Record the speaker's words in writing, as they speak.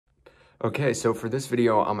Okay, so for this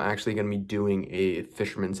video, I'm actually going to be doing a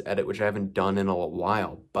Fisherman's edit, which I haven't done in a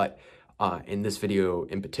while. But in this video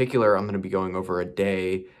in particular, I'm going to be going over a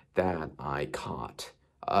day that I caught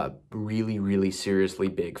a really, really seriously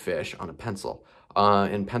big fish on a pencil.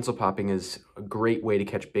 And pencil popping is a great way to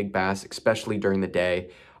catch big bass, especially during the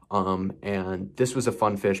day. And this was a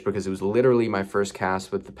fun fish because it was literally my first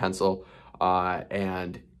cast with the pencil,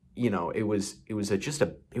 and you know, it was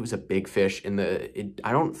a big fish.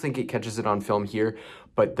 I don't think it catches it on film here,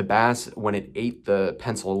 but the bass, when it ate the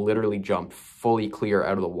pencil, literally jumped fully clear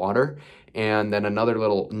out of the water. And then another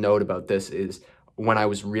little note about this is when I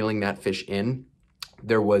was reeling that fish in,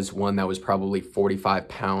 there was one that was probably 45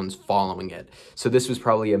 pounds following it. So this was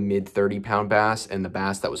probably a mid 30-pound bass, and the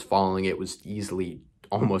bass that was following it was easily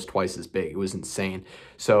almost twice as big. It was insane.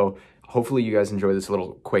 So hopefully you guys enjoy this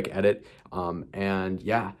little quick edit. And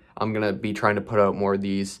yeah, I'm gonna be trying to put out more of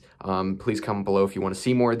these. Please comment below if you want to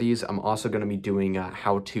see more of these. I'm also gonna be doing a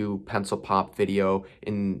how-to pencil pop video.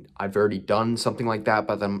 I've already done something like that,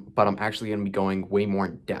 but I'm actually gonna be going way more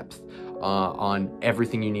in depth on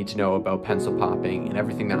everything you need to know about pencil popping and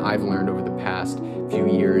everything that I've learned over the past few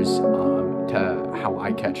years to how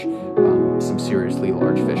I catch some seriously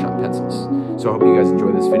large fish on pencils. So I hope you guys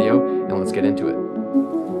enjoy this video, and let's get into it.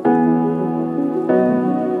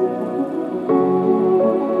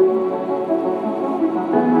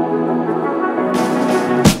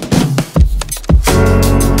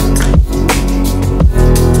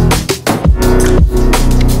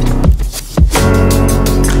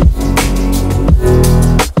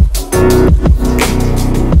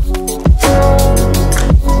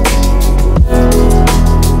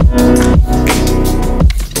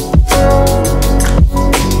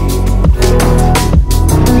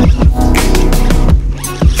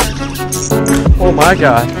 Oh my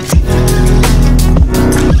god.